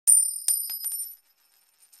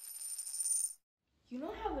You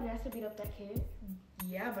know how Vanessa beat up that kid?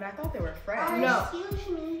 Yeah, but I thought they were friends. No.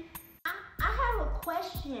 Excuse me. I have a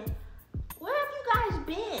question. Where have you guys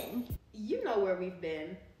been? You know where we've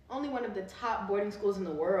been. Only one of the top boarding schools in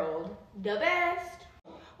the world. The best.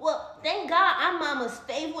 Well, thank God I'm Mama's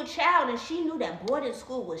favorite child and she knew that boarding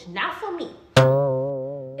school was not for me.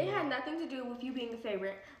 It had nothing to do with you being the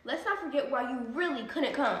favorite. Let's not forget why you really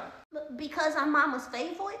couldn't come. Because I'm Mama's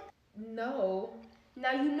favorite? No.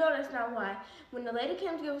 Now you know that's not why. When the lady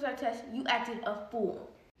came to give us our test, you acted a fool.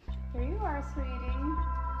 Here you are, sweetie.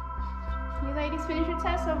 You ladies finish your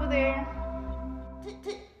test over there. Did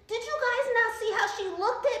you guys not see how she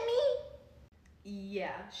looked at me?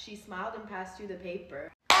 Yeah, she smiled and passed you the paper.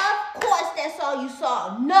 Of course that's all you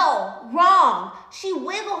saw. No, wrong. She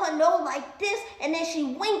wiggled her nose like this and then she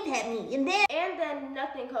winked at me and then...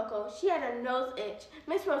 nothing, Coco. She had a nose itch.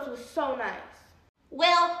 Miss Rose was so nice.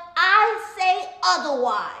 Well, I say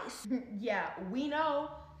otherwise. Yeah, we know.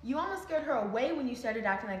 You almost scared her away when you started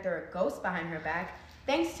acting like there were ghosts behind her back.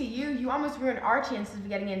 Thanks to you, you almost ruined our chances of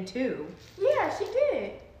getting in too. Yeah, she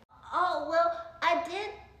did. Oh, well, I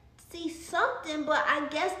did see something, but I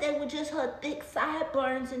guess they were just her thick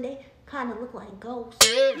sideburns and they kind of look like ghosts.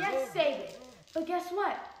 Yes, save it. But guess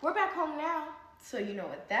what? We're back home now. So you know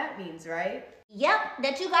what that means, right? Yep,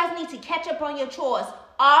 that you guys need to catch up on your chores.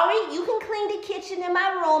 Ari, you can clean the kitchen in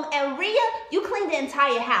my room, and Rhea, you clean the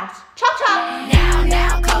entire house. Chop chop.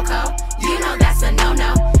 Now, Coco, you know that's a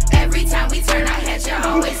no-no. Every time we turn our heads, you're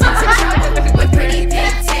always into trouble. With pretty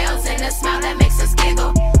pigtails and a smile that makes us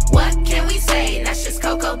giggle. What can we